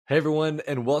Hey everyone,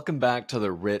 and welcome back to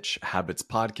the Rich Habits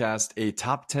Podcast, a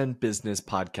top 10 business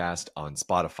podcast on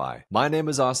Spotify. My name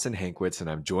is Austin Hankwitz, and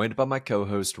I'm joined by my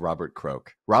co-host, Robert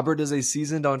Croak. Robert is a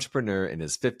seasoned entrepreneur in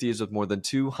his 50s with more than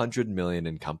 200 million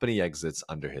in company exits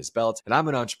under his belt, and I'm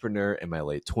an entrepreneur in my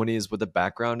late 20s with a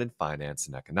background in finance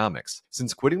and economics.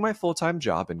 Since quitting my full-time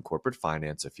job in corporate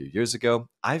finance a few years ago,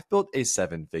 I've built a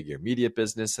 7-figure media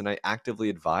business, and I actively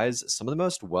advise some of the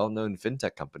most well-known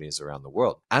fintech companies around the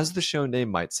world. As the show name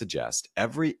might suggest,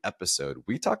 every episode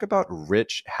we talk about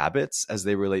rich habits as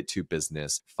they relate to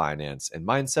business, finance, and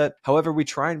mindset. However, we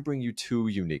try and bring you two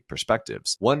unique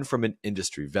perspectives. One from an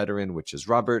industry veteran, which is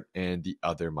Robert, and the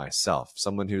other myself,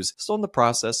 someone who's still in the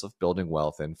process of building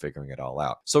wealth and figuring it all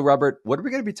out. So Robert, what are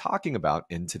we going to be talking about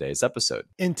in today's episode?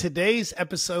 In today's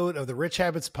episode of the Rich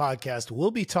Habits Podcast,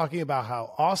 we'll be talking about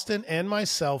how Austin and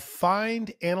myself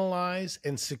find, analyze,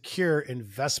 and secure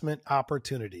investment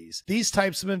opportunities. These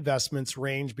types of investments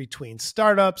range between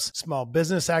startups, small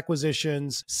business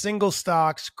acquisitions, single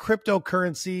stocks,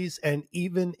 cryptocurrencies, and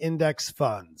even index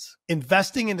funds.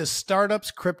 Investing into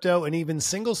startups, crypto, and even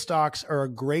single stocks are a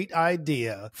great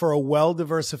idea for a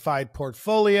well-diversified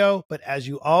portfolio, but as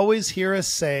you always hear us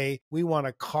say, we want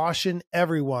to caution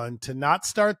everyone to not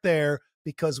start there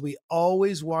because we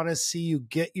always want to see you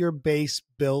get your base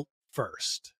built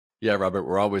first. Yeah, Robert,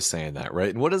 we're always saying that,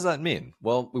 right? And what does that mean?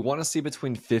 Well, we want to see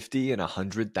between $50,000 and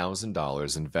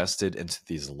 $100,000 invested into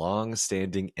these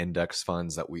long-standing index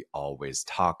funds that we always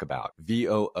talk about.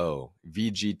 VOO,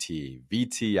 VGT,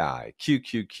 VTI,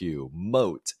 QQQ,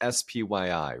 MOAT,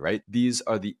 SPYI, right? These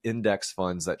are the index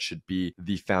funds that should be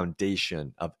the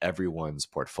foundation of everyone's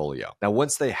portfolio. Now,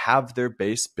 once they have their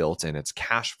base built and it's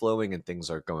cash flowing and things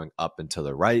are going up and to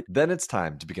the right, then it's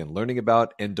time to begin learning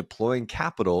about and deploying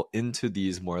capital into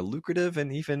these more lucrative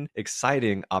and even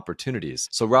exciting opportunities.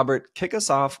 So Robert, kick us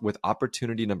off with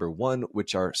opportunity number 1,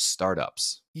 which are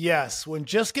startups. Yes, when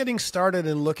just getting started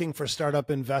and looking for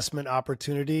startup investment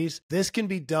opportunities, this can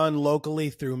be done locally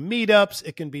through meetups.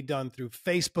 It can be done through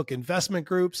Facebook investment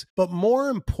groups. But more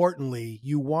importantly,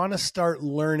 you want to start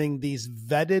learning these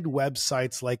vetted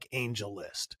websites like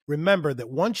AngelList. Remember that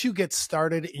once you get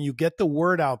started and you get the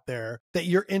word out there that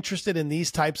you're interested in these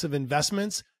types of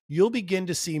investments, you'll begin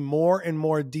to see more and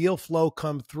more deal flow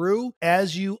come through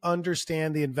as you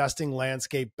understand the investing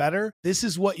landscape better. This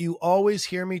is what you always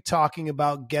hear me talking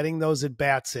about, getting those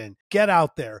at-bats in. Get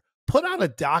out there. Put out a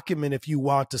document if you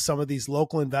want to some of these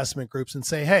local investment groups and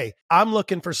say, hey, I'm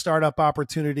looking for startup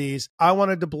opportunities. I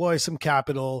want to deploy some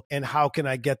capital, and how can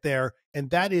I get there?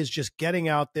 And that is just getting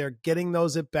out there, getting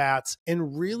those at-bats,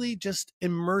 and really just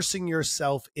immersing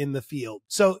yourself in the field.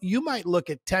 So you might look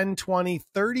at 10, 20,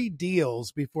 30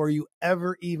 deals before you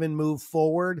ever even move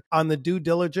forward on the due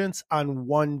diligence on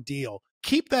one deal.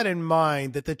 Keep that in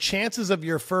mind, that the chances of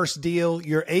your first deal,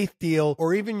 your 8th deal,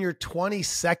 or even your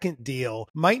 22nd deal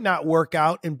might not work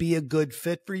out and be a good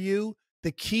fit for you.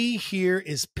 The key here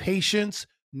is patience,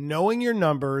 knowing your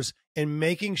numbers, and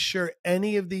making sure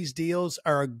any of these deals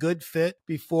are a good fit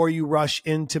before you rush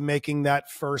into making that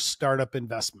first startup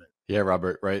investment. Yeah,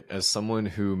 Robert, right? As someone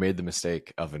who made the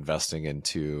mistake of investing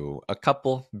into a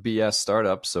couple BS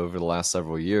startups over the last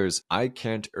several years, I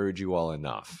can't urge you all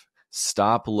enough.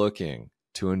 Stop looking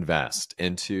to invest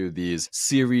into these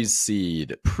Series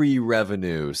Seed,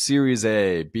 pre-revenue, Series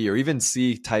A, B, or even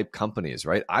C type companies,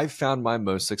 right? I've found my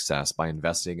most success by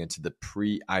investing into the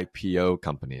pre-IPO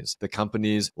companies, the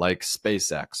companies like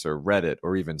SpaceX or Reddit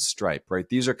or even Stripe, right?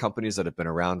 These are companies that have been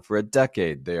around for a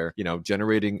decade. They're,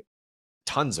 generating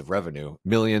tons of revenue,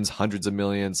 millions, hundreds of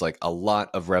millions, like a lot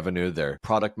of revenue. Their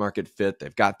product market fit,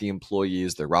 they've got the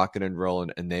employees, they're rocking and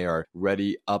rolling, and they are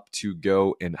ready up to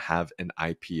go and have an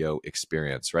IPO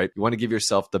experience, right? You want to give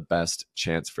yourself the best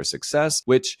chance for success,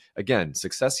 which again,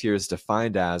 success here is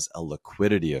defined as a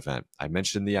liquidity event. I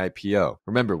mentioned the IPO.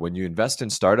 Remember, when you invest in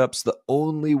startups, the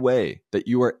only way that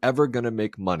you are ever going to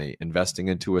make money investing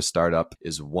into a startup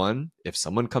is 1, if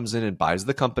someone comes in and buys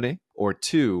the company, or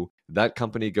 2, that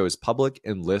company goes public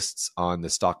and lists on the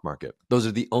stock market. Those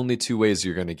are the only 2 ways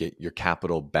you're going to get your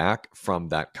capital back from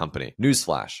that company.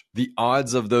 Newsflash, the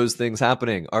odds of those things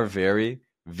happening are very,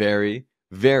 very,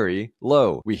 very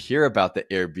low. We hear about the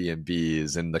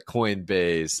Airbnbs and the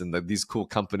Coinbase and these cool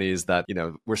companies that,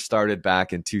 were started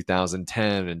back in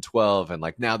 2010 and 12. And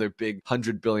now they're big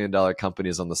 $100 billion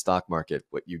companies on the stock market.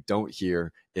 What you don't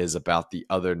hear is about the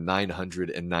other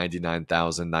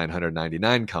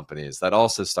 999,999 companies that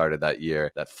also started that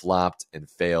year that flopped and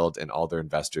failed and all their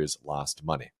investors lost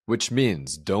money. Which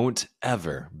means don't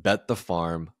ever bet the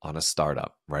farm on a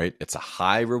startup, right? It's a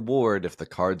high reward if the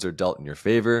cards are dealt in your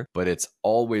favor, but it's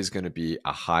always going to be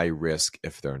a high risk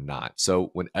if they're not.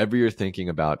 So whenever you're thinking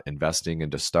about investing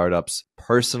into startups,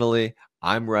 personally,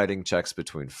 I'm writing checks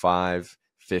between $5,000,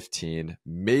 $15,000,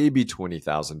 maybe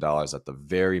 $20,000 at the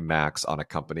very max on a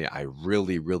company I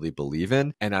really, really believe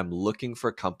in. And I'm looking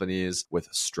for companies with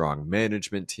strong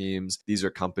management teams. These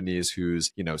are companies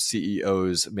whose,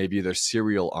 CEOs, maybe they're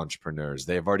serial entrepreneurs.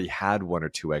 They've already had one or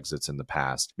two exits in the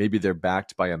past. Maybe they're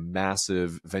backed by a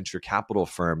massive venture capital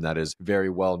firm that is very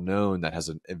well known, that has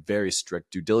a very strict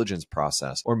due diligence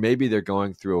process. Or maybe they're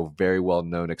going through a very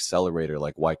well-known accelerator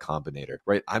like Y Combinator,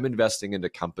 right? I'm investing into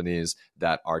companies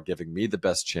that are giving me the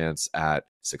best chance at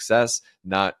success,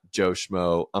 not Joe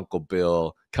Schmo, Uncle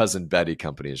Bill, Cousin Betty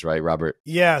companies, right, Robert?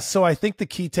 Yeah. So I think the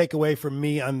key takeaway for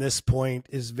me on this point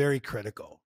is very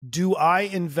critical. Do I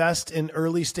invest in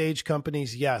early stage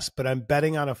companies? Yes, but I'm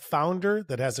betting on a founder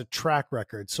that has a track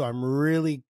record. So I'm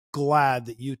really glad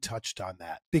that you touched on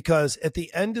that, because at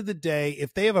the end of the day,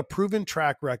 if they have a proven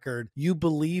track record, you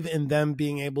believe in them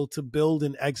being able to build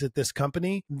and exit this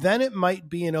company, then it might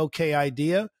be an okay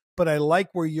idea. But I like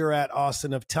where you're at,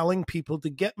 Austin, of telling people to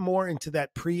get more into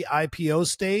that pre-IPO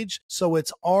stage. So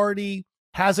it's already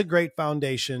has a great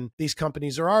foundation. These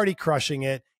companies are already crushing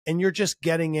it, and you're just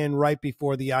getting in right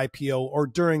before the IPO or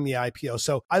during the IPO.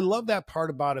 So I love that part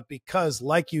about it because,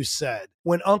 like you said,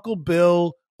 when Uncle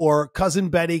Bill or Cousin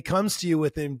Betty comes to you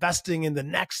with investing in the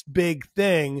next big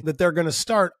thing that they're going to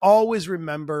start, always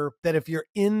remember that if you're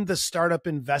in the startup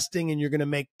investing and you're going to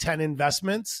make 10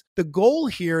 investments, the goal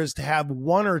here is to have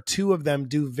one or two of them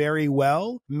do very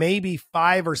well. Maybe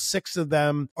 5 or 6 of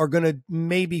them are going to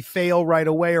maybe fail right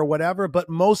away or whatever, but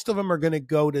most of them are going to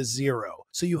go to zero.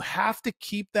 So you have to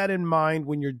keep that in mind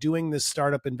when you're doing this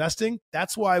startup investing.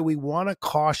 That's why we want to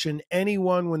caution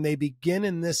anyone when they begin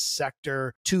in this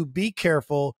sector to be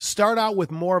careful. Start out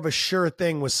with more of a sure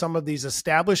thing with some of these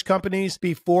established companies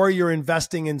before you're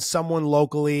investing in someone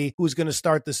locally who's going to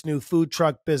start this new food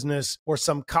truck business or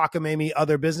some cockamamie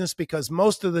other business, because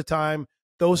most of the time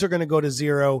those are going to go to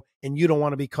zero and you don't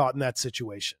want to be caught in that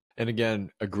situation. And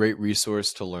again, a great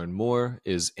resource to learn more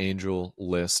is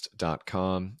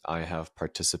angellist.com. I have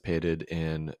participated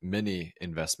in many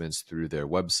investments through their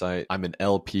website. I'm an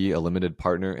LP, a limited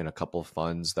partner in a couple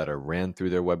funds that are ran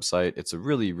through their website. It's a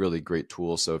really, really great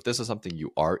tool. So if this is something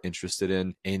you are interested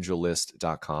in,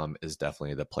 angellist.com is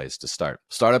definitely the place to start.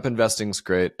 Startup investing is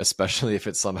great, especially if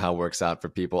it somehow works out for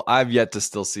people. I've yet to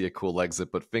still see a cool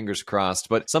exit, but fingers crossed.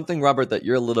 But something, Robert, that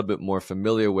you're a little bit more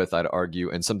familiar with, I'd argue,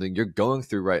 and something you're going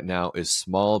through right now is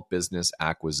small business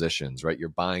acquisitions, right? You're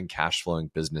buying cash flowing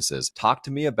businesses. Talk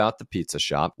to me about the pizza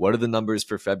shop. What are the numbers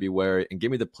for February? And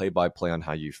give me the play-by-play on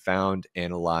how you found,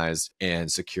 analyzed,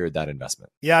 and secured that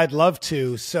investment. Yeah, I'd love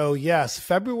to. So yes,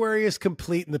 February is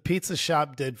complete and the pizza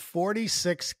shop did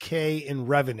 $46K in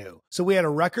revenue. So we had a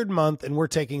record month and we're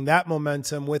taking that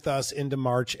momentum with us into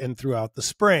March and throughout the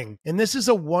spring. And this is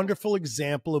a wonderful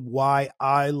example of why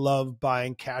I love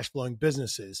buying cash flowing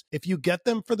businesses. If you get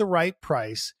them for the right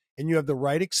price, and you have the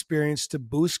right experience to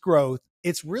boost growth,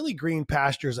 it's really green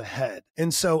pastures ahead.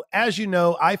 And so, as you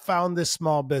know, I found this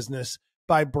small business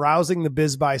by browsing the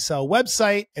Biz Buy Sell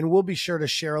website, and we'll be sure to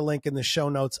share a link in the show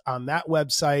notes on that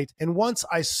website. And once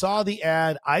I saw the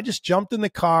ad, I just jumped in the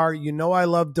car. You know, I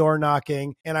love door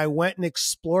knocking, and I went and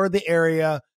explored the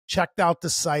area, checked out the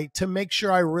site to make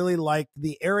sure I really liked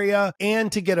the area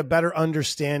and to get a better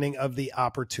understanding of the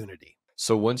opportunity.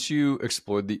 So once you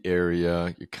explored the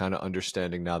area, you're kind of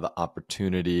understanding now the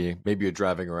opportunity. Maybe you're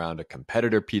driving around to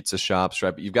competitor pizza shops,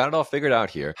 right? But you've got it all figured out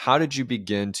here. How did you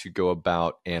begin to go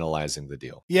about analyzing the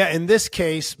deal? Yeah, in this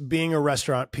case, being a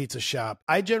restaurant pizza shop,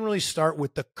 I generally start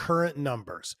with the current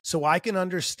numbers so I can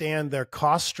understand their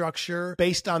cost structure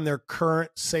based on their current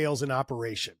sales and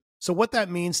operation. So what that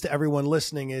means to everyone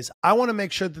listening is I want to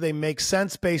make sure that they make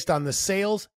sense based on the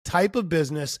sales, type of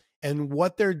business, and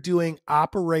what they're doing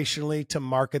operationally to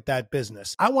market that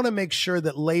business. I want to make sure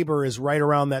that labor is right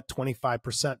around that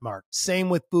 25% mark. Same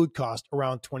with food cost,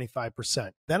 around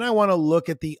 25%. Then I want to look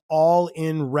at the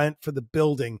all-in rent for the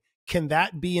building. Can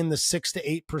that be in the 6 to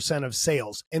 8% of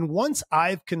sales? And once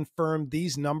I've confirmed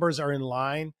these numbers are in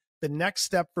line, the next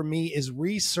step for me is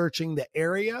researching the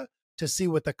area to see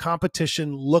what the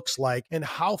competition looks like and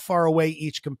how far away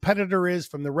each competitor is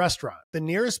from the restaurant. The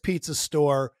nearest pizza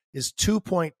store is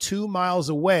 2.2 miles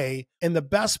away. And the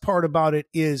best part about it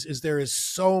is there is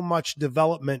so much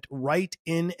development right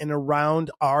in and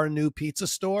around our new pizza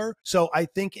store. So I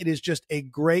think it is just a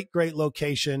great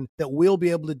location that we'll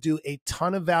be able to do a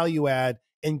ton of value add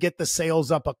and get the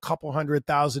sales up a couple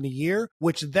 100,000 a year,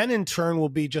 which then in turn will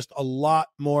be just a lot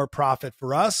more profit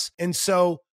for us. And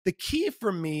so the key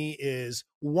for me is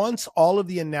once all of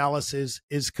the analysis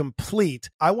is complete,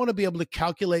 I want to be able to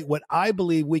calculate what I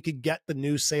believe we could get the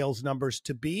new sales numbers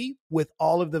to be with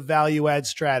all of the value add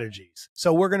strategies.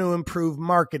 So we're going to improve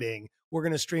marketing. We're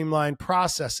going to streamline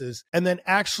processes and then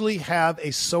actually have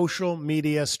a social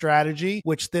media strategy,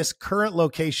 which this current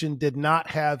location did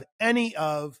not have any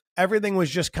of. Everything was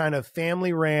just kind of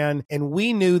family ran. And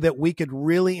we knew that we could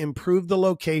really improve the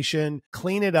location,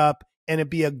 clean it up, and it'd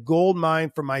be a gold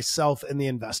mine for myself and the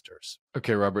investors.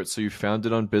 Okay, Robert, so you found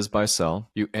it on Biz Buy Sell.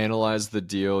 You analyzed the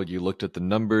deal. You looked at the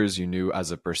numbers. You knew as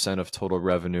a percent of total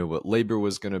revenue what labor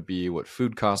was going to be, what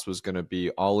food cost was going to be,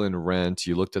 all in rent.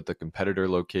 You looked at the competitor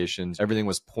locations. Everything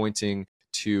was pointing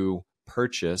to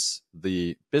purchase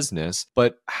the business,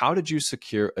 but how did you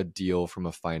secure a deal from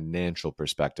a financial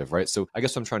perspective, right? So I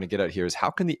guess what I'm trying to get at here is how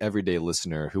can the everyday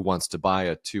listener who wants to buy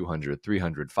a $200,000,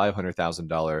 $300,000,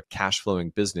 $500,000 cash flowing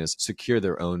business secure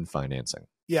their own financing?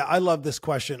 Yeah, I love this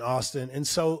question, Austin. And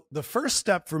so the first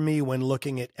step for me when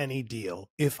looking at any deal,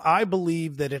 if I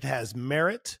believe that it has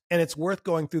merit and it's worth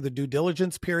going through the due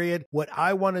diligence period, what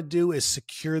I want to do is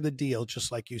secure the deal,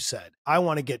 just like you said. I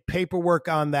want to get paperwork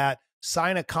on that,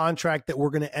 sign a contract that we're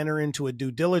going to enter into a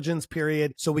due diligence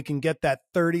period so we can get that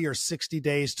 30 or 60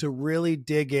 days to really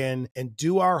dig in and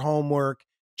do our homework,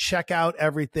 check out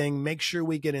everything, make sure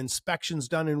we get inspections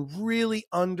done and really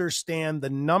understand the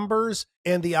numbers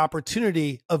and the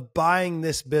opportunity of buying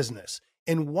this business.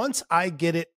 And once I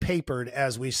get it papered,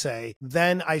 as we say,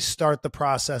 then I start the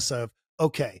process of,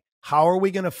 okay, how are we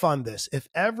going to fund this? If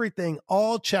everything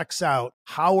all checks out,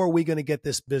 how are we going to get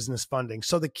this business funding?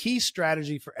 So the key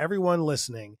strategy for everyone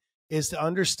listening is to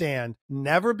understand,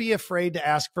 never be afraid to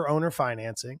ask for owner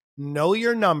financing, know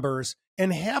your numbers,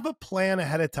 and have a plan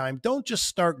ahead of time. Don't just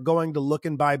start going to look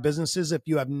and buy businesses if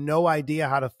you have no idea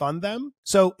how to fund them.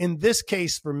 So in this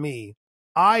case for me,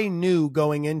 I knew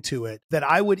going into it that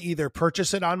I would either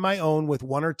purchase it on my own with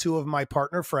one or two of my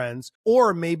partner friends,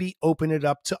 or maybe open it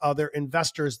up to other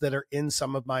investors that are in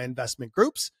some of my investment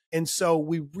groups. And so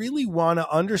we really want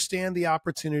to understand the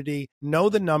opportunity, know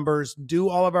the numbers, do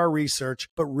all of our research,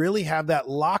 but really have that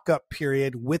lockup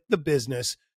period with the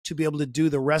business to be able to do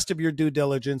the rest of your due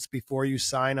diligence before you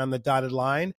sign on the dotted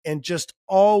line. And just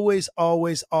always,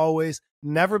 always, always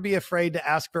never be afraid to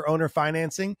ask for owner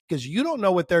financing, because you don't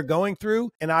know what they're going through.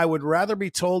 And I would rather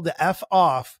be told to F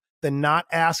off than not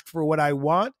ask for what I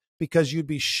want, because you'd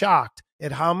be shocked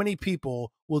at how many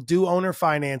people will do owner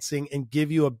financing and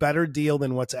give you a better deal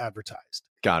than what's advertised.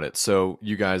 Got it. So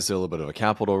you guys did a little bit of a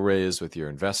capital raise with your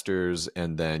investors,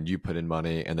 and then you put in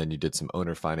money, and then you did some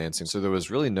owner financing. So there was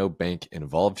really no bank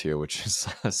involved here, which is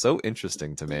so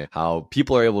interesting to me how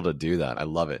people are able to do that. I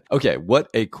love it. Okay, what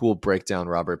a cool breakdown,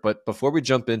 Robert. But before we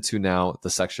jump into now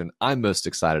the section I'm most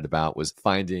excited about was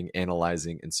finding,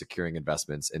 analyzing, and securing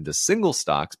investments into single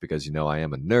stocks, because you know I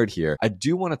am a nerd here. I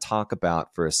do want to talk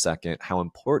about for a second how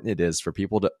important it is for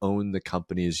people to own the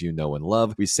companies you know and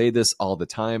love. We say this all the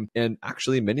time, and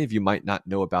actually many of you might not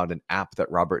know about an app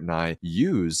that Robert and I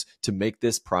use to make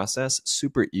this process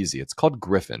super easy. It's called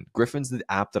Griffin. Griffin's the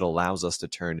app that allows us to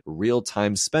turn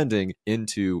real-time spending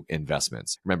into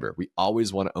investments. Remember, we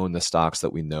always want to own the stocks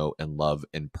that we know and love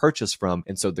and purchase from.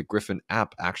 And so the Griffin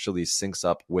app actually syncs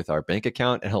up with our bank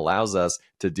account and allows us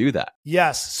to do that.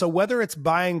 Yes. So whether it's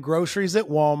buying groceries at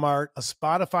Walmart, a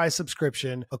Spotify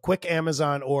subscription, a quick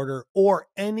Amazon order, or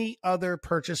any other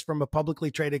purchase from a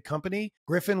publicly traded company,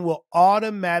 Griffin will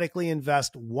automatically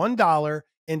invest $1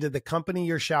 into the company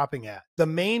you're shopping at. The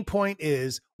main point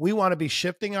is we want to be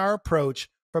shifting our approach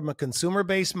from a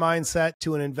consumer-based mindset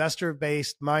to an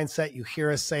investor-based mindset. You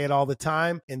hear us say it all the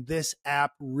time, and this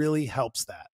app really helps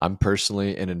that. I'm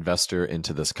personally an investor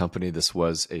into this company. This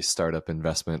was a startup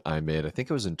investment I made. I think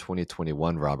it was in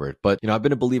 2021, Robert. But, you know, I've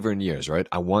been a believer in years, right?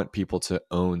 I want people to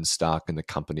own stock in the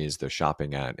companies they're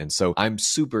shopping at. And so I'm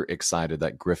super excited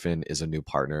that Griffin is a new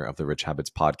partner of the Rich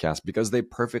Habits podcast, because they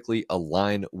perfectly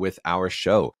align with our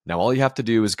show. Now, all you have to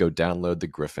do is go download the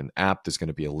Griffin app. There's going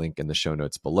to be a link in the show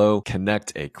notes below.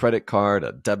 Connect a credit card,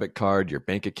 a debit card, your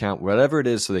bank account, whatever it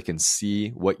is, so they can see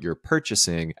what you're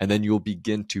purchasing. And then you'll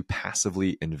begin to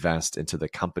passively invest invest into the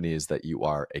companies that you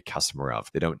are a customer of.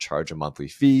 They don't charge a monthly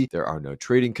fee. There are no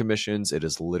trading commissions. It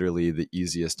is literally the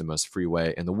easiest and most free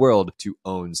way in the world to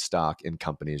own stock in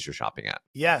companies you're shopping at.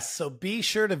 Yes, so be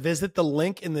sure to visit the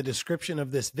link in the description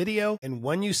of this video. And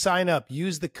when you sign up,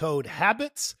 use the code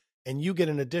HABITS and you get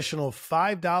an additional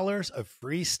 $5 of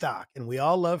free stock. And we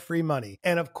all love free money.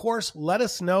 And of course, let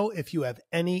us know if you have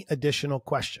any additional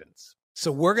questions.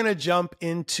 So we're going to jump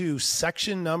into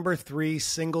section number 3,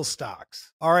 single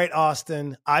stocks. All right,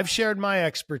 Austin, I've shared my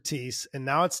expertise, and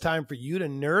now it's time for you to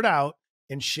nerd out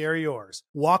and share yours.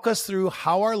 Walk us through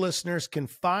how our listeners can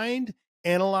find,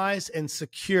 analyze, and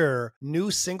secure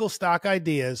new single stock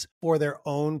ideas for their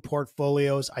own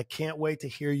portfolios. I can't wait to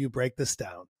hear you break this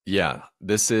down. Yeah,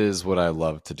 this is what I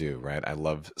love to do, right? I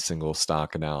love single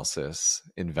stock analysis,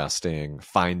 investing,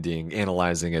 finding,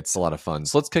 analyzing. It's a lot of fun.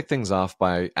 So let's kick things off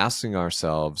by asking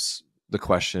ourselves the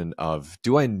question of,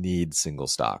 do I need single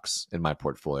stocks in my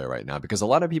portfolio right now? Because a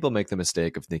lot of people make the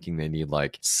mistake of thinking they need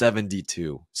like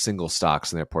 72 single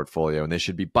stocks in their portfolio, and they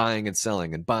should be buying and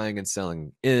selling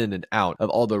in and out of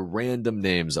all the random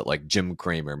names that like Jim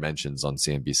Cramer mentions on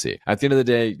CNBC. At the end of the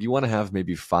day, you want to have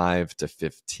maybe 5 to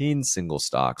 15 single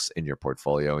stocks in your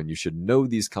portfolio, and you should know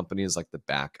these companies like the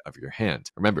back of your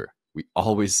hand. Remember, we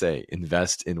always say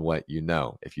invest in what you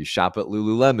know. If you shop at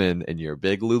Lululemon and you're a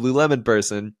big Lululemon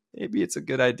person, maybe it's a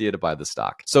good idea to buy the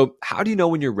stock. So how do you know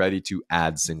when you're ready to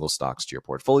add single stocks to your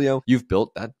portfolio? You've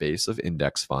built that base of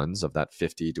index funds of that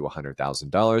 $50,000 to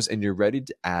 $100,000, and you're ready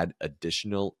to add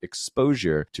additional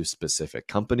exposure to specific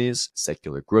companies,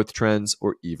 secular growth trends,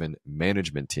 or even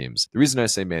management teams. The reason I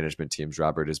say management teams,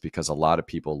 Robert, is because a lot of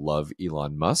people love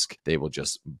Elon Musk. They will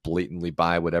just blatantly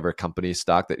buy whatever company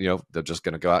stock that, they're just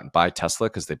going to go out and buy Tesla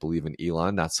because they believe in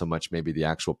Elon, not so much maybe the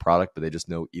actual product, but they just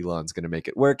know Elon's going to make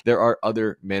it work. There are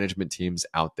other management teams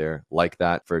out there like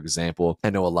that. For example,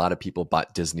 I know a lot of people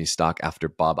bought Disney stock after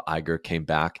Bob Iger came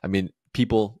back. I mean,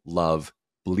 people love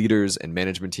leaders and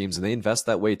management teams, and they invest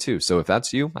that way too. So if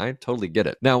that's you, I totally get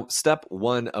it. Now, step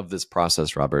 1 of this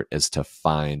process, Robert, is to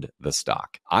find the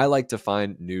stock. I like to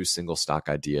find new single stock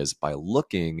ideas by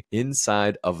looking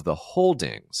inside of the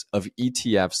holdings of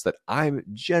ETFs that I'm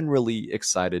generally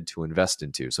excited to invest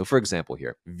into. So for example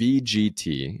here,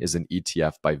 VGT is an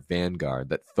ETF by Vanguard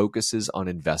that focuses on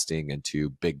investing into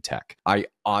big tech. I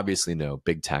obviously know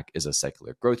big tech is a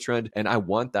secular growth trend, and I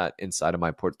want that inside of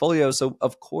my portfolio. So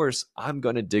of course, I'm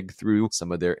going to dig through some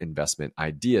of their investment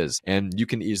ideas. And you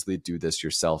can easily do this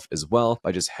yourself as well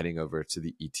by just heading over to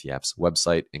the ETF's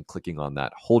website and clicking on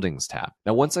that holdings tab.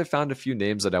 Now, once I found a few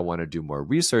names that I want to do more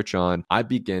research on, I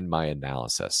begin my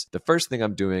analysis. The first thing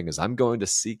I'm doing is I'm going to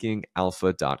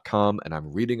seekingalpha.com and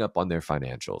I'm reading up on their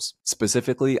financials.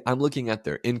 Specifically, I'm looking at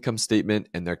their income statement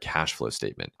and their cash flow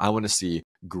statement. I want to see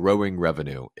growing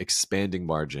revenue, expanding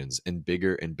margins, and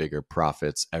bigger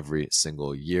profits every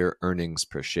single year. Earnings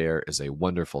per share is a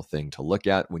wonderful thing to look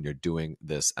at when you're doing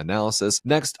this analysis.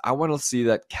 Next, I want to see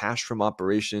that cash from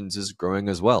operations is growing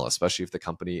as well, especially if the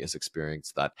company is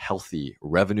experiencing that healthy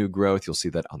revenue growth. You'll see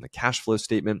that on the cash flow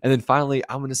statement. And then finally,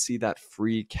 I'm going to see that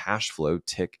free cash flow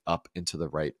tick up into the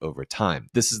right over time.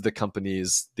 This is the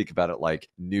company's, think about it like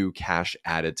new cash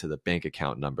added to the bank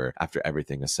account number after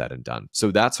everything is said and done. So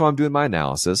that's how I'm doing my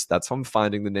analysis. That's how I'm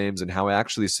finding the names, and how I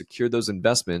actually secure those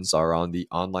investments are on the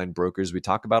online brokers we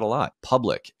talk about a lot.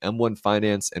 Public, M1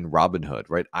 Finance, and Robinhood,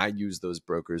 right? I use those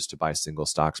brokers to buy single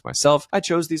stocks myself. I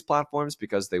chose these platforms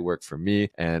because they work for me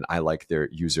and I like their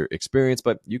user experience,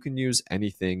 but you can use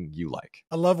anything you like.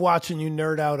 I love watching you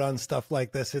nerd out on stuff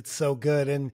like this. It's so good.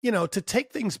 And, to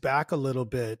take things back a little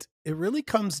bit, it really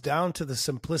comes down to the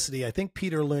simplicity. I think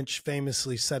Peter Lynch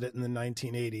famously said it in the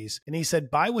 1980s. And he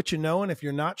said, buy what you know. And if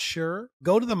you're not sure,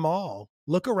 go to the mall,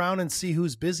 look around and see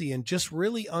who's busy and just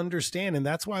really understand. And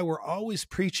that's why we're always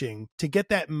preaching to get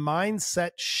that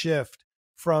mindset shift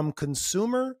from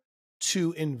consumer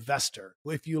to investor.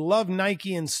 If you love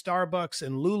Nike and Starbucks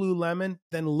and Lululemon,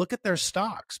 then look at their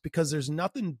stocks, because there's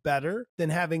nothing better than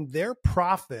having their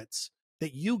profits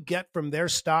that you get from their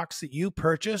stocks that you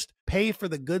purchased pay for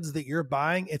the goods that you're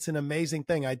buying. It's an amazing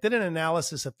thing. I did an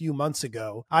analysis a few months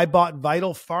ago. I bought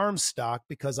Vital Farms stock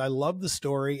because I love the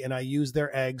story and I use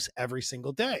their eggs every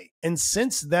single day. And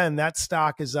since then, that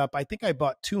stock is up. I think I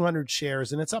bought 200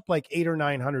 shares and it's up like $800 or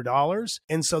 $900.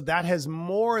 And so that has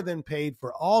more than paid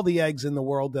for all the eggs in the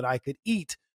world that I could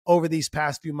eat over these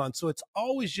past few months. So it's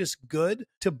always just good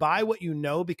to buy what you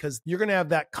know, because you're going to have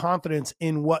that confidence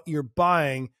in what you're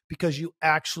buying because you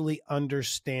actually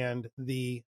understand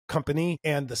the company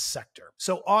and the sector.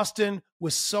 So Austin,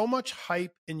 with so much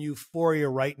hype and euphoria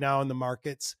right now in the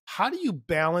markets, how do you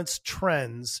balance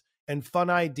trends and fun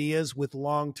ideas with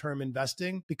long-term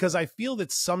investing, because I feel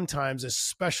that sometimes,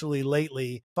 especially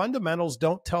lately, fundamentals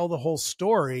don't tell the whole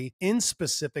story in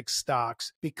specific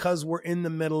stocks because we're in the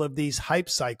middle of these hype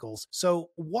cycles. So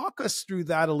walk us through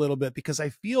that a little bit, because I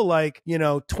feel like,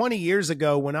 20 years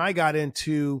ago when I got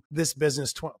into this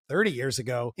business, 30 years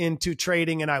ago into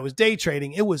trading and I was day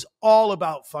trading, it was all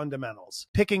about fundamentals.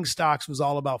 Picking stocks was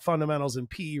all about fundamentals and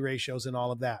PE ratios and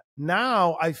all of that.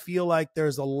 Now I feel like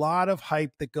there's a lot of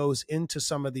hype that goes into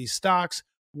some of these stocks.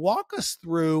 Walk us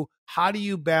through, how do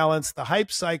you balance the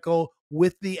hype cycle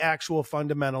with the actual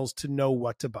fundamentals to know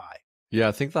what to buy? Yeah,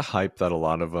 I think the hype that a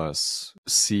lot of us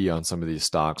see on some of these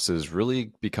stocks is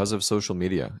really because of social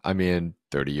media. I mean,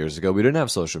 30 years ago, we didn't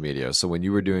have social media. So when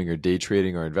you were doing your day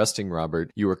trading or investing,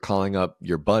 Robert, you were calling up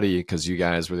your buddy because you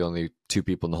guys were the only two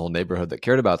people in the whole neighborhood that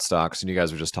cared about stocks, and you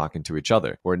guys were just talking to each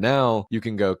other. Where now you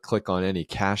can go click on any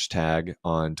cash tag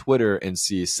on Twitter and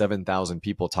see 7,000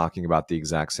 people talking about the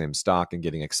exact same stock and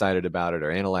getting excited about it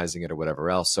or analyzing it or whatever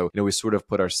else. So, we sort of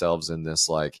put ourselves in this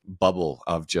like bubble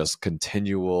of just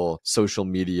continual social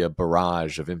media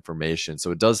barrage of information.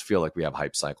 So it does feel like we have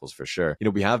hype cycles for sure.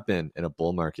 We have been in a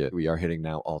bull market. We are hitting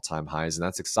now all-time highs, and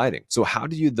that's exciting. So how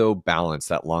do you though balance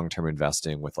that long-term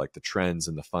investing with like the trends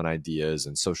and the fun ideas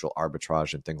and social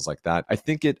arbitrage and things like that? I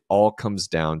think it all comes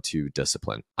down to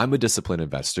discipline. I'm a disciplined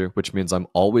investor, which means I'm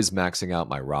always maxing out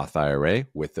my Roth IRA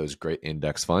with those great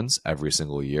index funds every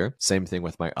single year. Same thing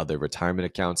with my other retirement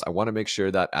accounts. I want to make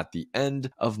sure that at the end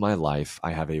of my life,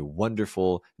 I have a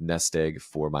wonderful nest egg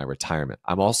for my retirement.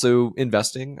 I'm also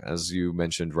investing, as you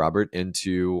mentioned, Robert,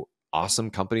 into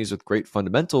awesome companies with great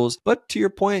fundamentals. But to your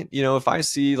point, if I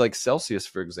see like Celsius,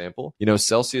 for example,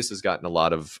 Celsius has gotten a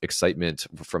lot of excitement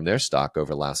from their stock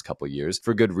over the last couple of years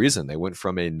for good reason. They went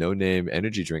from a no-name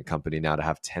energy drink company now to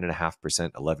have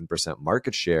 10.5%, 11%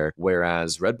 market share,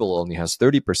 whereas Red Bull only has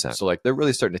 30%. So like they're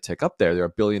really starting to tick up there. They're a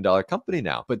billion-dollar company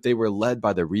now, but they were led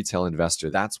by the retail investor.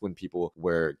 That's when people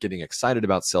were getting excited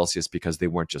about Celsius, because they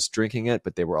weren't just drinking it,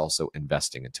 but they were also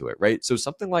investing into it, right? So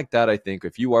something like that, I think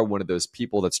if you are one of those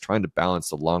people that's trying to balance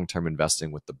the long-term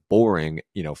investing with the boring,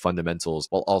 fundamentals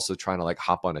while also trying to like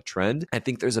hop on a trend, I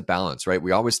think there's a balance, right?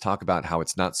 We always talk about how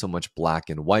it's not so much black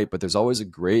and white, but there's always a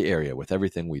gray area with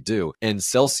everything we do. And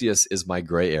Celsius is my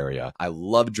gray area. I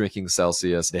love drinking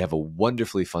Celsius. They have a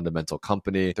wonderfully fundamental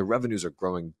company. The revenues are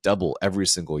growing double every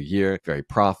single year, very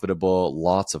profitable,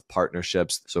 lots of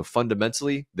partnerships. So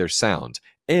fundamentally, they're sound.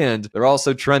 And they're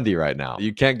also trendy right now.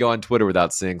 You can't go on Twitter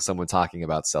without seeing someone talking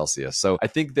about Celsius. So I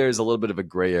think there's a little bit of a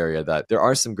gray area that there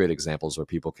are some great examples where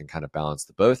people can kind of balance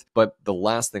the both. But the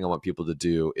last thing I want people to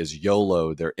do is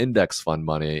YOLO their index fund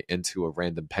money into a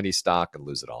random penny stock and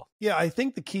lose it all. Yeah, I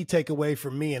think the key takeaway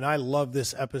for me, and I love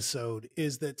this episode,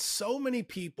 is that so many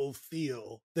people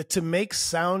feel that to make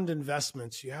sound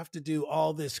investments, you have to do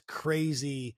all this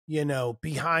crazy,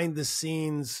 behind the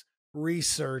scenes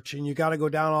research, and you got to go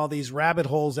down all these rabbit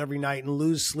holes every night and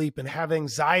lose sleep and have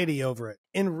anxiety over it.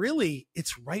 And really,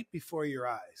 it's right before your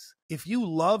eyes. If you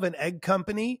love an egg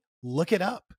company, look it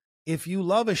up. If you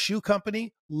love a shoe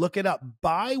company, look it up.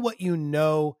 Buy what you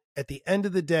know. At the end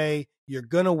of the day, you're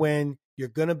going to win, you're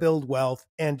going to build wealth,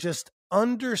 and just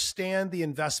understand the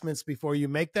investments before you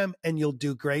make them, and you'll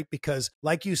do great. Because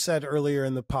like you said earlier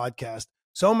in the podcast,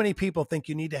 so many people think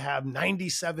you need to have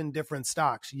 97 different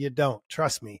stocks. You don't.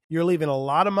 Trust me. You're leaving a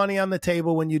lot of money on the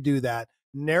table when you do that.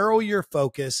 Narrow your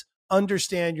focus,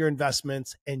 understand your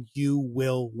investments, and you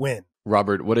will win.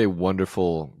 Robert, what a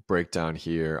wonderful breakdown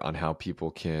here on how people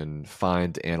can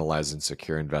find, analyze, and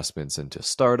secure investments into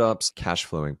startups, cash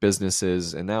flowing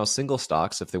businesses, and now single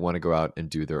stocks if they want to go out and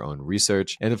do their own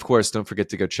research. And of course, don't forget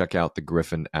to go check out the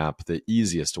Griffin app, the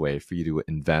easiest way for you to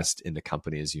invest into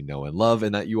companies you know and love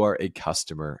and that you are a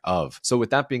customer of. So with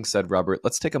that being said, Robert,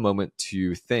 let's take a moment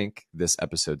to thank this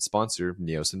episode's sponsor,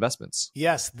 Neos Investments.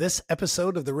 Yes, this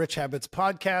episode of the Rich Habits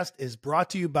Podcast is brought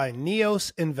to you by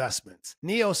Neos Investments.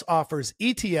 Neos offers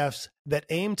ETFs that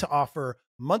aim to offer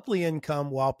monthly income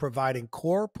while providing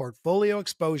core portfolio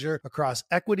exposure across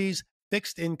equities,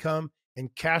 fixed income,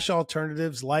 and cash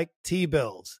alternatives like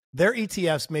T-bills. Their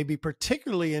ETFs may be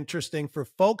particularly interesting for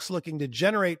folks looking to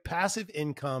generate passive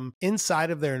income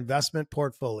inside of their investment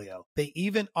portfolio. They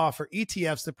even offer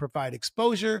ETFs that provide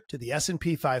exposure to the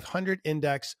S&P 500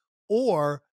 index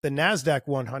or the NASDAQ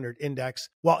 100 index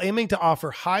while aiming to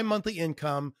offer high monthly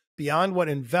income beyond what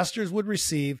investors would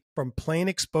receive from plain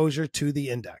exposure to the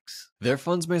index. Their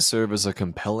funds may serve as a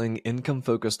compelling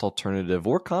income-focused alternative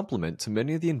or complement to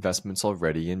many of the investments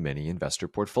already in many investor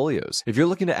portfolios. If you're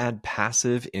looking to add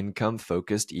passive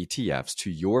income-focused ETFs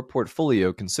to your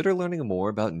portfolio, consider learning more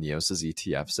about Neos's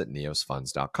ETFs at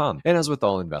neosfunds.com. And as with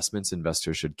all investments,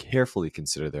 investors should carefully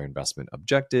consider their investment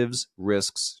objectives,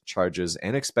 risks, charges,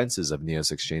 and expenses of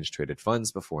Neos exchange-traded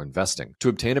funds before investing. To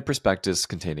obtain a prospectus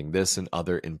containing this and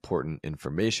other important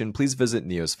information, please visit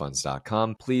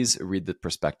neosfunds.com. Please read the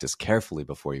prospectus carefully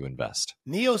before you invest.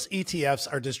 Neos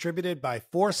ETFs are distributed by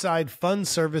Foreside Fund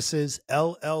Services,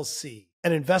 LLC.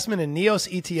 An investment in Neos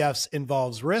ETFs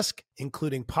involves risk,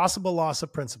 including possible loss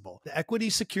of principal. The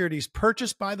equity securities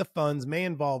purchased by the funds may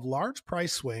involve large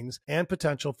price swings and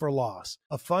potential for loss.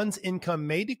 A fund's income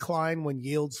may decline when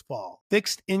yields fall.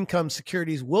 Fixed income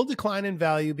securities will decline in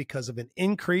value because of an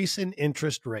increase in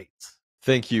interest rates.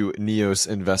 Thank you, Neos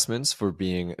Investments, for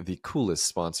being the coolest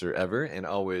sponsor ever and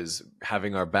always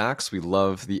having our backs. We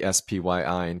love the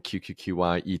SPYI and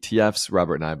QQQI ETFs.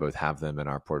 Robert and I both have them in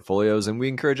our portfolios, and we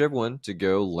encourage everyone to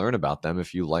go learn about them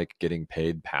if you like getting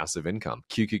paid passive income.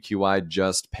 QQQI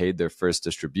just paid their first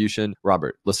distribution.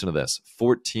 Robert, listen to this,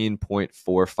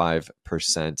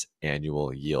 14.45%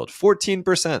 annual yield.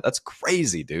 14%. That's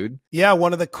crazy, dude. Yeah,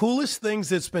 one of the coolest things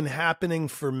that's been happening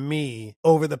for me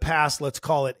over the past, let's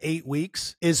call it 8 weeks,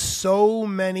 is so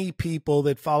many people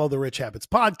that follow the Rich Habits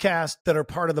podcast that are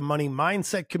part of the money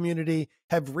mindset community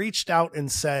have reached out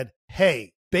and said,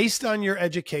 hey, based on your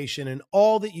education and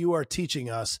all that you are teaching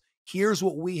us, here's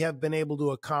what we have been able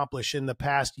to accomplish in the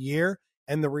past year.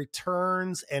 And the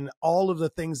returns and all of the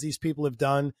things these people have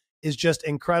done is just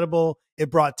incredible.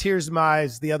 It brought tears to my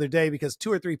eyes the other day because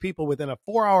 2 or 3 people within a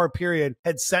 4-hour period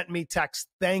had sent me texts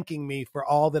thanking me for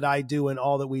all that I do and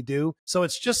all that we do. So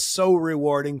it's just so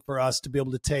rewarding for us to be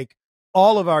able to take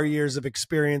all of our years of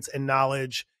experience and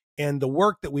knowledge and the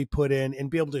work that we put in and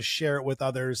be able to share it with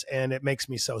others. And it makes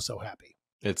me so, so happy.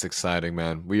 It's exciting,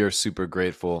 man. We are super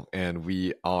grateful and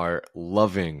we are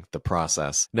loving the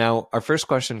process. Now, our first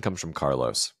question comes from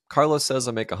Carlos. Carlos says,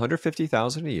 I make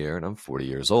 $150,000 a year and I'm 40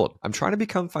 years old. I'm trying to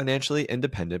become financially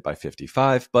independent by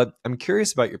 55, but I'm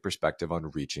curious about your perspective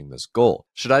on reaching this goal.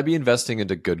 Should I be investing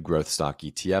into good growth stock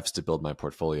ETFs to build my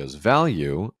portfolio's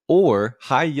value or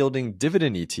high yielding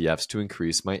dividend ETFs to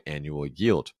increase my annual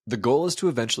yield? The goal is to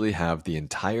eventually have the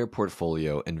entire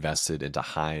portfolio invested into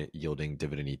high yielding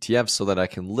dividend ETFs so that I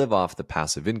can live off the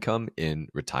passive income in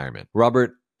retirement.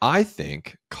 Robert, I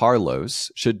think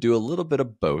Carlos should do a little bit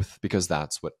of both because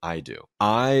that's what I do.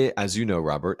 I, as you know,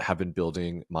 Robert, have been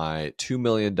building my $2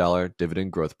 million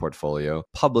dividend growth portfolio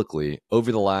publicly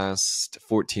over the last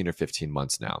 14 or 15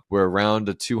 months now. We're around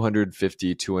a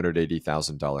 $250,000,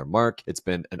 $280,000 mark. It's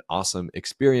been an awesome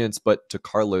experience, but to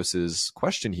Carlos's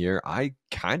question here, I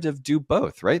kind of do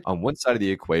both, right? On one side of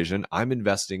the equation, I'm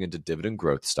investing into dividend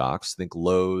growth stocks. Think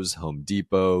Lowe's, Home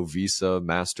Depot, Visa,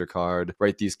 MasterCard,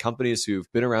 right? These companies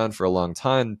who've been around for a long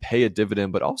time, pay a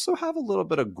dividend, but also have a little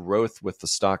bit of growth with the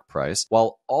stock price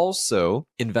while also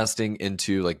investing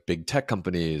into like big tech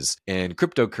companies and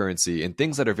cryptocurrency and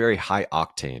things that are very high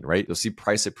octane, right? You'll see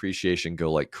price appreciation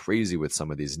go like crazy with some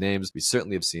of these names. We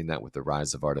certainly have seen that with the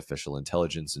rise of artificial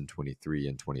intelligence in 23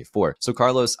 and 24. So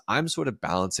Carlos, I'm sort of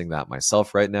balancing that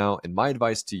myself right now. And my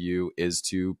advice to you is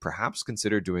to perhaps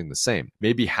consider doing the same.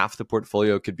 Maybe half the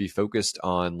portfolio could be focused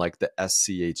on like the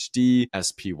SCHD,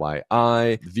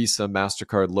 SPYI, Visa,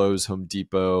 MasterCard, Lowe's, Home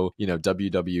Depot,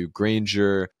 WW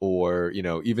Grainger, or,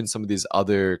 even some of these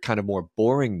other kind of more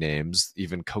boring names,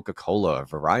 even Coca-Cola,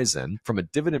 Verizon, from a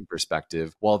dividend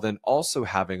perspective, while then also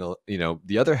having,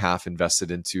 the other half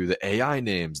invested into the AI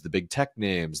names, the big tech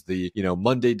names, the,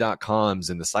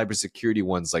 Monday.coms and the cybersecurity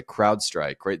ones like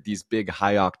CrowdStrike, right? These big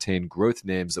high octane growth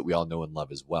names that we all know and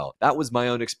love as well. That was my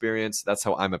own experience. That's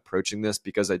how I'm approaching this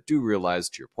because I do realize,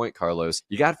 to your point, Carlos,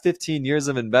 you got 15 years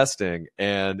of investing,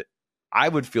 and I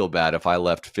would feel bad if I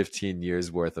left 15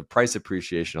 years worth of price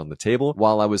appreciation on the table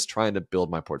while I was trying to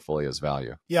build my portfolio's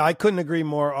value. Yeah, I couldn't agree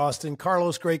more, Austin.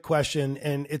 Carlos, great question.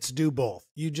 And it's do both.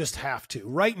 You just have to.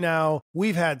 Right now,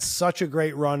 we've had such a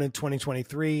great run in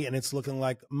 2023, and it's looking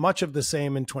like much of the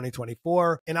same in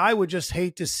 2024. And I would just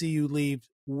hate to see you leave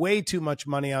way too much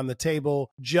money on the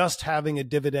table just having a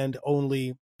dividend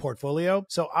only portfolio.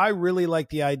 So I really like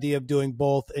the idea of doing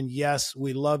both. And yes,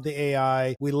 we love the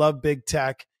AI. We love big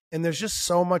tech. And there's just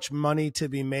so much money to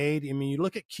be made. I mean, you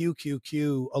look at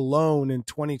QQQ alone in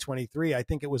 2023, I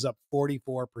think it was up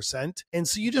 44%. And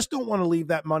so you just don't want to leave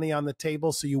that money on the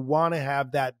table. So you want to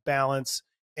have that balance.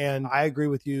 And I agree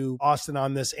with you, Austin,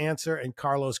 on this answer. And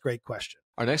Carlos, great question.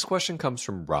 Our next question comes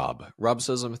from Rob. Rob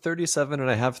says, I'm 37 and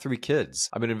I have 3 kids.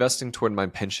 I've been investing toward my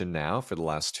pension now for the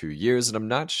last 2 years, and I'm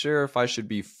not sure if I should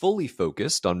be fully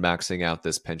focused on maxing out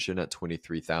this pension at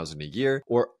 $23,000 a year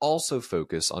or also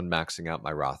focus on maxing out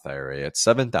my Roth IRA at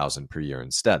 $7,000 per year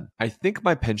instead. I think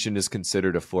my pension is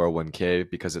considered a 401k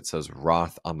because it says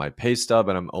Roth on my pay stub,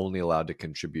 and I'm only allowed to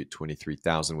contribute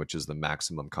 $23,000, which is the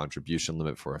maximum contribution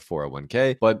limit for a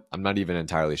 401k, but I'm not even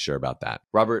entirely sure about that.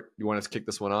 Robert, you want us to kick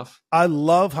this one off? I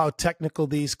love how technical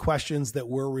these questions that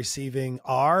we're receiving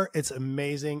are. It's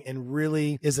amazing and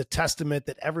really is a testament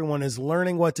that everyone is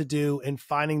learning what to do and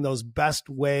finding those best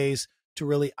ways to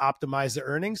really optimize their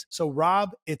earnings. So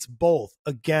Rob, it's both.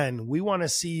 Again, we want to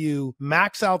see you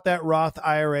max out that Roth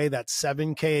IRA, that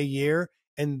 $7,000 a year,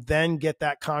 and then get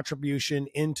that contribution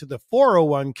into the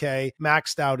 401k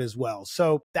maxed out as well.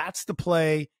 So that's the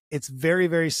play. It's very,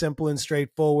 very simple and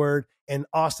straightforward. And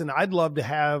Austin, I'd love to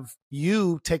have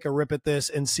you take a rip at this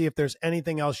and see if there's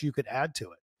anything else you could add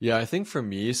to it. Yeah, I think for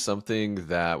me, something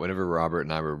that whenever Robert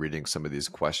and I were reading some of these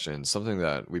questions, something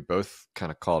that we both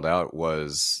kind of called out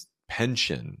was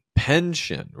pension,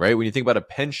 right? When you think about a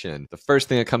pension, the first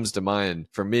thing that comes to mind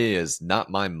for me is not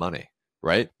my money,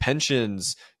 right?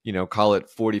 Pensions, call it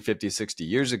 40, 50, 60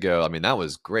 years ago. I mean, that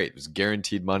was great. It was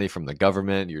guaranteed money from the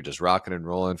government. You're just rocking and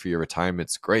rolling for your retirement.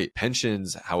 It's great.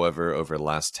 Pensions, however, over the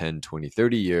last 10, 20,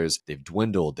 30 years, they've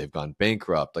dwindled. They've gone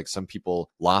bankrupt. Like some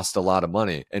people lost a lot of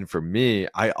money. And for me,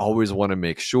 I always want to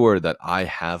make sure that I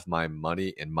have my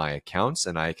money in my accounts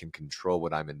and I can control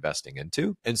what I'm investing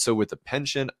into. And so with the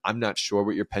pension, I'm not sure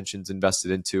what your pension's invested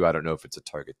into. I don't know if it's a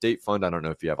target date fund. I don't know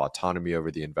if you have autonomy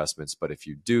over the investments, but if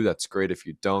you do, that's great. If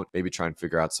you don't, maybe try and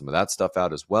figure out some of that stuff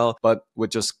out as well. But what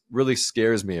just really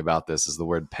scares me about this is the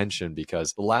word pension,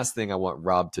 because the last thing I want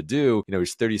Rob to do,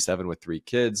 he's 37 with 3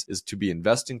 kids, is to be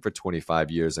investing for 25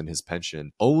 years in his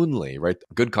pension only, right?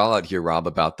 Good call out here, Rob,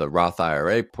 about the Roth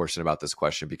IRA portion about this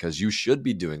question, because you should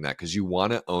be doing that because you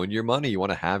want to own your money. You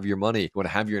want to have your money. You want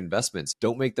to have your investments.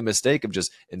 Don't make the mistake of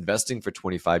just investing for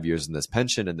 25 years in this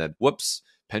pension and then whoops,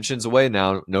 pension's away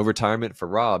now, no retirement for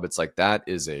Rob. It's like, that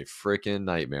is a freaking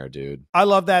nightmare, dude. I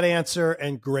love that answer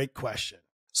and great question.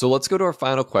 So let's go to our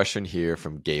final question here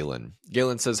from Galen.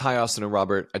 Galen says, hi, Austin and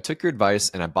Robert. I took your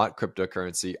advice and I bought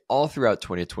cryptocurrency all throughout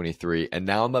 2023, and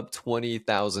now I'm up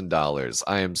 $20,000.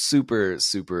 I am super,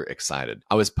 super excited.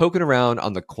 I was poking around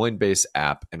on the Coinbase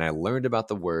app and I learned about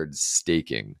the word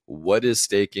staking. What is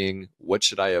staking? What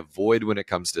should I avoid when it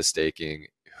comes to staking?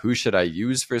 Who should I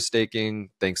use for staking?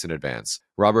 Thanks in advance.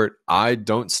 Robert, I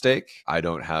don't stake. I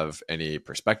don't have any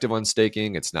perspective on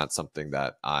staking. It's not something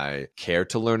that I care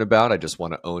to learn about. I just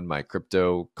want to own my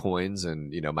crypto coins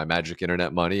and, my magic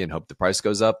internet money and hope the price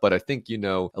goes up. But I think you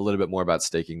know a little bit more about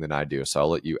staking than I do. So I'll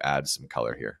let you add some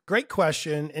color here. Great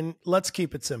question. And let's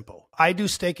keep it simple. I do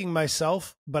staking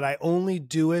myself, but I only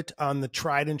do it on the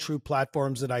tried and true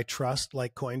platforms that I trust,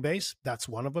 like Coinbase. That's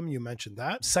one of them. You mentioned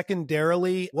that.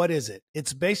 Secondarily, what is it?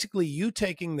 It's basically you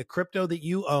taking the crypto that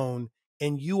you own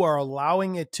and you are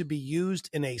allowing it to be used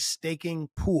in a staking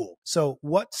pool. So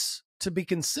what's to be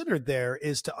considered there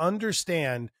is to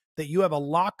understand that you have a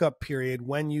lockup period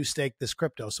when you stake this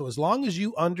crypto. So as long as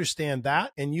you understand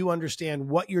that and you understand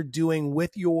what you're doing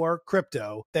with your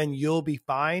crypto, then you'll be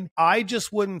fine. I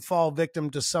just wouldn't fall victim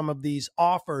to some of these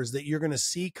offers that you're going to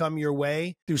see come your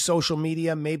way through social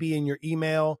media, maybe in your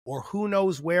email or who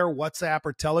knows where, WhatsApp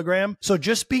or Telegram. So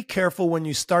just be careful when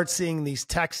you start seeing these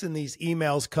texts and these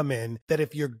emails come in, that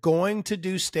if you're going to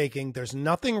do staking, there's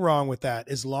nothing wrong with that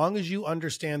as long as you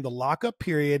understand the lockup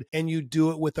period and you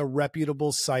do it with a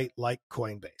reputable site like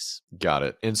Coinbase. Got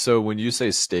it. And so when you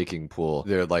say staking pool,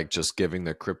 they're like just giving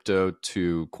the crypto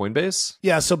to Coinbase?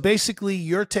 Yeah. So basically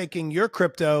you're taking your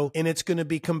crypto and it's going to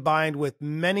be combined with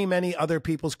many, many other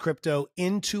people's crypto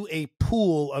into a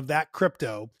pool of that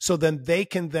crypto. So then they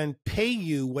can then pay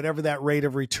you whatever that rate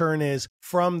of return is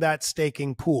from that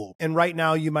staking pool. And right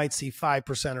now you might see 5%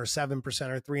 or 7%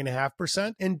 or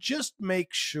 3.5%. And just make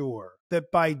sure that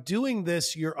by doing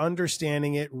this, you're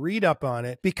understanding it, read up on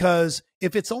it, because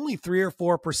if it's only 3 or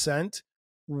 4%,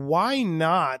 why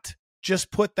not just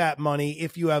put that money,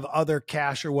 if you have other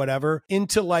cash or whatever,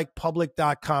 into like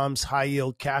public.com's high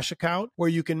yield cash account where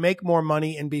you can make more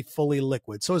money and be fully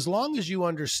liquid. So as long as you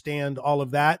understand all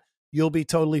of that, you'll be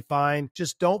totally fine.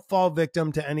 Just don't fall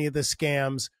victim to any of the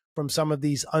scams from some of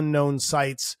these unknown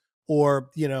sites or,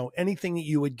 anything that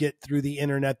you would get through the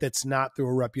internet that's not through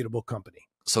a reputable company.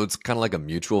 So it's kind of like a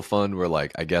mutual fund where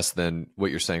I guess then what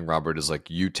you're saying, Robert, is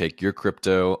you take your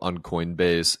crypto on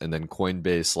Coinbase and then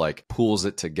Coinbase pools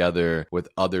it together with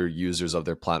other users of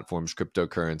their platform's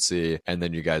cryptocurrency. And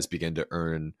then you guys begin to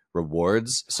earn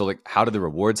rewards. So how do the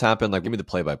rewards happen? Give me the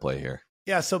play-by-play here.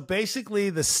 Yeah, so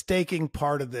basically the staking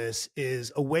part of this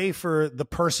is a way for the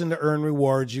person to earn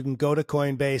rewards. You can go to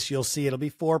Coinbase, you'll see it'll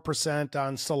be 4%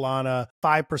 on Solana,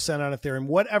 5% on Ethereum,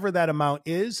 whatever that amount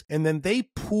is. And then they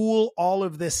pool all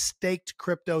of this staked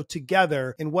crypto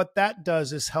together. And what that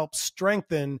does is help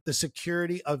strengthen the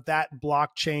security of that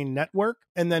blockchain network.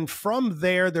 And then from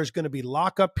there, there's going to be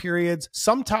lockup periods.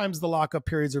 Sometimes the lockup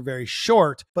periods are very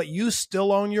short, but you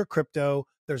still own your crypto.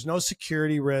 There's no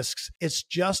security risks. It's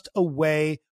just a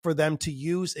way for them to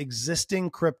use existing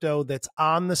crypto that's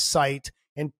on the site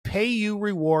and pay you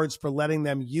rewards for letting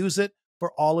them use it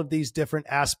for all of these different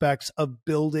aspects of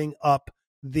building up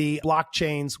the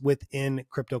blockchains within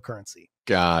cryptocurrency.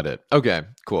 Got it. Okay,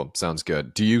 cool. Sounds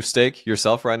good. Do you stake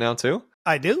yourself right now too?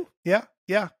 I do. Yeah.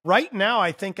 Yeah. Right now,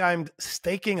 I think I'm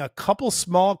staking a couple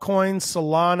small coins,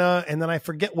 Solana, and then I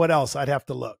forget what else. I'd have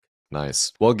to look.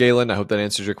 Nice. Well, Galen, I hope that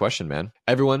answers your question, man.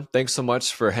 Everyone, thanks so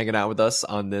much for hanging out with us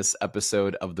on this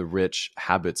episode of the Rich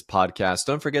Habits Podcast.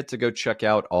 Don't forget to go check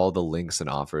out all the links and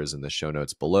offers in the show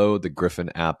notes below. The Griffin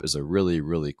app is a really,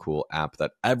 really cool app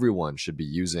that everyone should be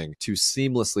using to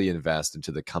seamlessly invest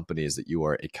into the companies that you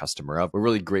are a customer of. We're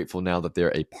really grateful now that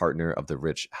they're a partner of the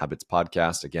Rich Habits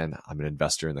Podcast. Again, I'm an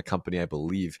investor in the company. I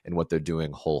believe in what they're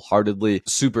doing wholeheartedly.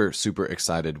 Super, super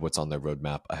excited what's on their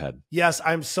roadmap ahead. Yes,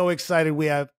 I'm so excited. We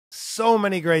have so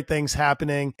many great things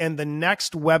happening, and the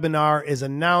next webinar is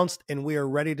announced, and we are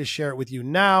ready to share it with you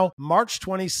now, March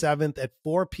 27th at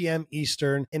 4 p.m.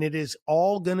 Eastern, and it is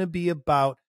all going to be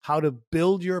about how to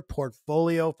build your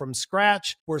portfolio from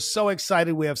scratch. We're so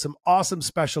excited. We have some awesome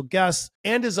special guests,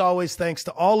 and as always, thanks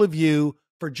to all of you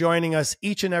for joining us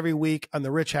each and every week on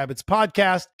the Rich Habits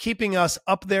Podcast, keeping us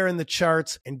up there in the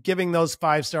charts and giving those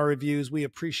 5-star reviews. We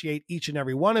appreciate each and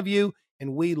every one of you,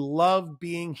 and we love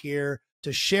being here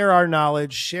to share our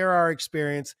knowledge, share our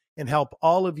experience, and help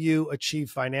all of you achieve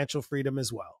financial freedom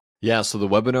as well. Yeah, so the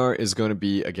webinar is going to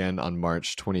be, again, on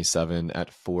March 27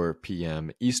 at 4 p.m.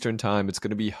 Eastern Time. It's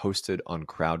going to be hosted on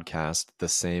Crowdcast, the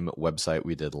same website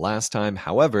we did last time.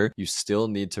 However, you still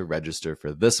need to register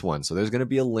for this one. So there's going to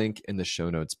be a link in the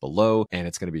show notes below, and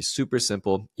it's going to be super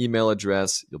simple. Email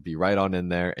address, you'll be right on in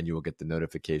there, and you will get the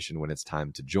notification when it's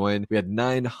time to join. We had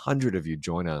 900 of you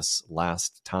join us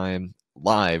last time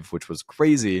live, which was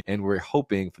crazy, and we're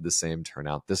hoping for the same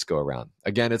turnout this go around.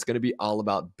 Again, it's going to be all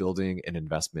about building an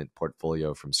investment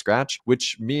portfolio from scratch,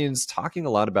 which means talking a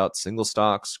lot about single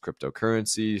stocks,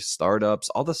 cryptocurrency, startups,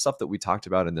 all the stuff that we talked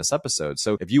about in this episode.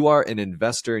 So if you are an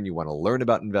investor and you want to learn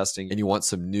about investing and you want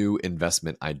some new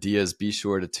investment ideas, be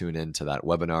sure to tune in to that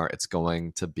webinar. It's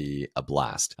going to be a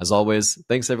blast. As always,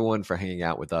 thanks everyone for hanging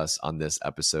out with us on this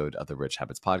episode of the Rich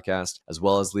Habits Podcast, as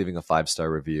well as leaving a 5-star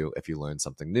review if you learned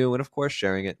something new, and of course,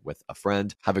 sharing it with a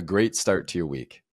friend. Have a great start to your week.